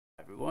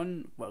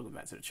everyone, welcome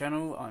back to the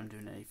channel. I'm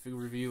doing a figure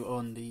review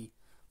on the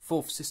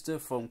fourth sister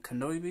from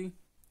Kenobi,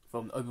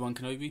 from Obi-Wan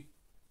Kenobi.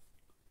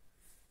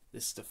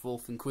 This is the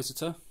fourth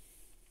Inquisitor.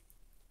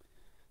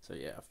 So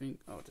yeah, I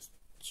think I'll just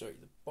show you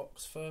the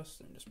box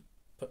first and just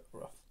put her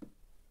off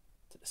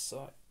to the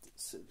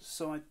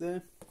side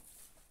there.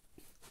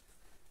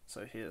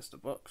 So here's the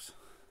box.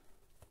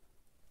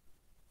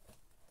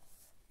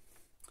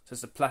 So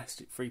it's the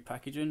plastic free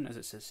packaging, as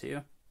it says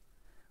here.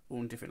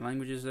 All in different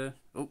languages there.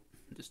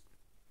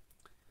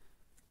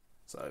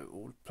 So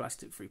all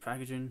plastic free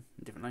packaging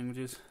in different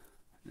languages.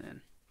 And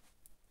then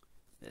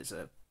there's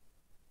a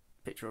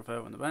picture of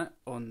her on the back,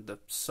 on the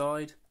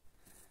side,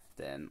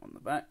 then on the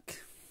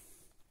back.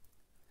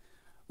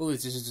 All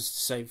this is just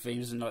the same thing,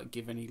 doesn't like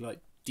give any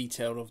like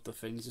detail of the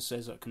things. It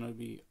says like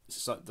Kenobi, it's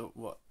just like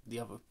what the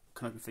other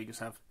Kenobi figures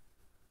have.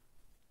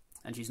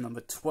 And she's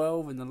number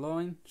 12 in the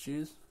line, she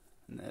is.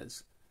 And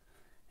there's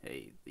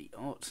the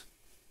art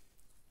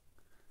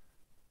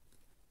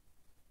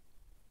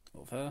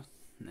of her,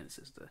 and then it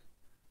says the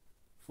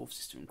fourth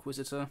sister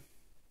Inquisitor.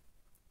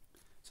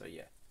 So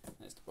yeah,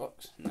 there's the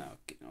box. Now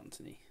getting on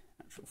to the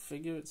actual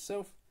figure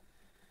itself,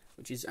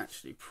 which is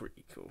actually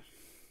pretty cool,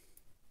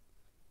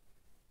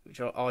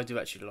 which I do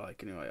actually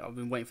like anyway. I've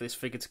been waiting for this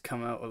figure to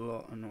come out a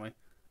lot anyway,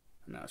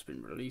 and now it's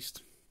been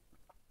released.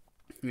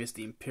 Here's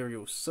the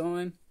Imperial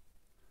sign.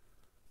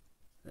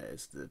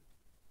 There's the,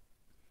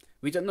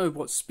 we don't know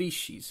what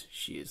species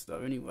she is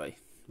though anyway,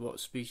 what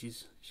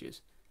species she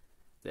is.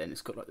 Then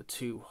it's got like the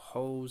two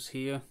holes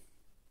here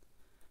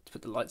to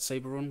put the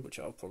lightsaber on, which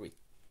I'll probably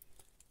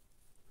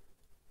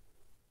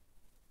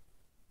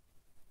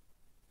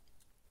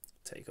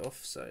take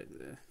off. So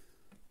there.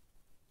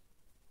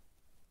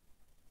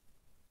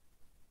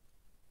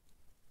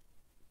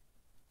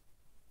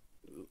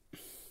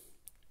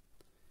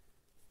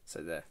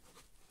 So there.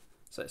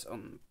 So it's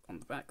on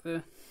the back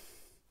there.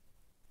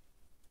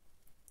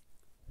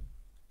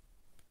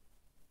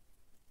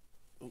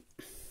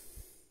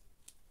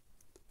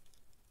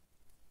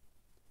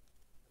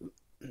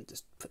 And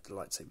just put the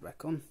lightsaber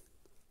back on.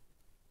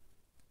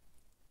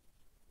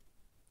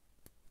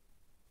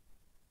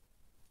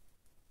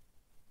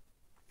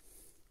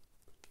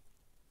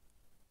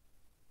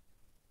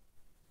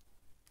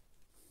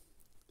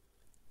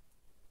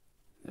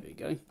 There we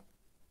go.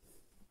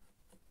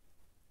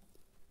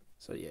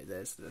 So yeah,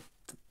 there's the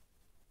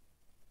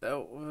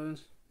belt one.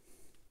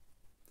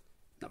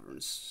 Another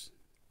one's,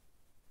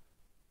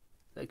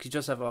 they could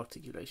just have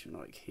articulation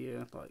like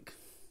here, like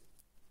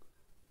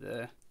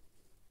there.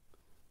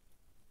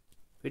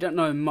 We don't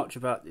know much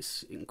about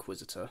this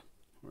Inquisitor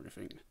or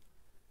anything.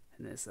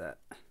 And there's that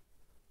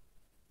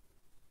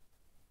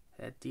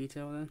head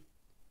detail there.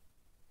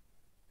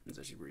 It's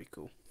actually really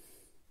cool.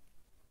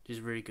 Just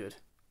really good.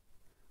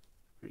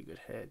 Really good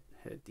head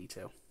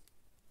detail.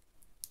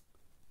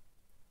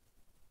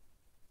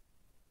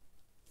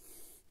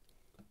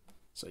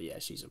 So yeah,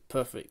 she's a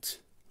perfect,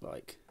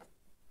 like,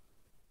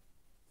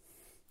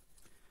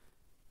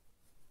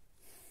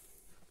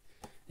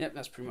 yep,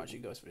 that's pretty much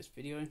it guys for this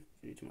video. If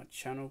you're new to my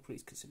channel,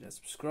 please consider that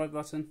subscribe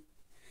button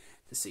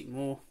to see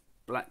more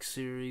Black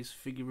Series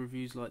figure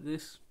reviews like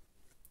this.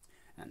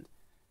 And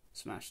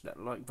smash that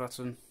like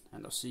button,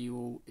 and I'll see you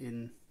all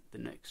in the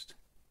next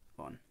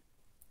one.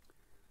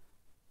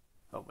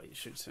 Oh wait, it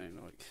should say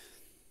like,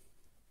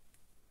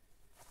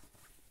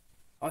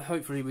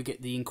 hopefully we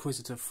get the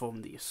Inquisitor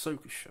from the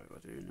Ahsoka show.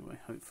 I do anyway,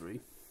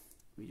 hopefully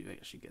we do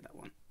actually get that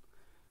one.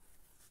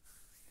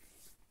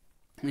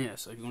 Yeah,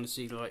 so if you want to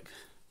see like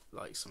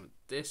some of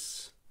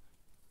this,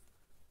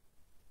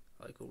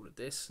 like all of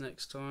this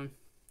next time,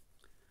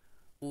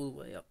 all the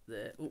way up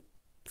there. Oh,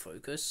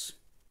 focus.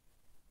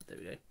 There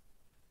we go.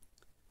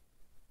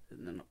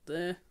 And then up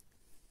there.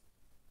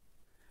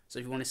 So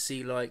if you want to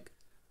see like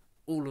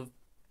all of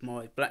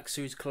my Black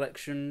Series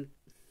collection,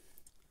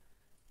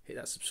 hit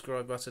that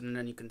subscribe button and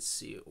then you can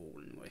see it all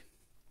anyway.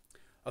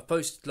 I've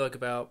posted like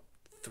about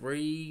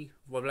 3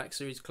 of my Black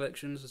Series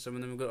collections, and some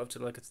of them have got up to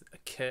like a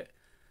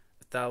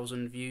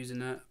 1,000 views in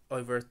that,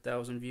 over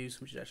 1,000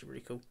 views, which is actually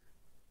really cool.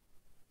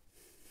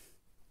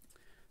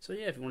 So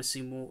yeah, if you want to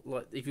see more,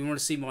 like if you want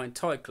to see my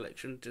entire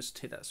collection, just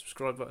hit that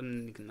subscribe button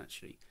and you can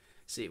actually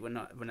see it when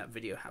that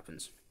video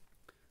happens.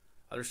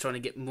 I'm just trying to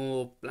get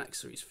more Black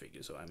Series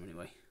figures, I am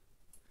anyway.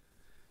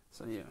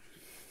 So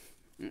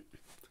yeah.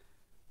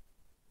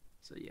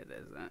 So yeah,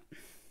 there's that.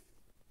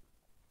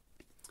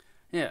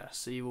 Yeah,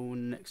 see you all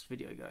in the next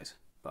video guys.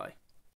 Bye.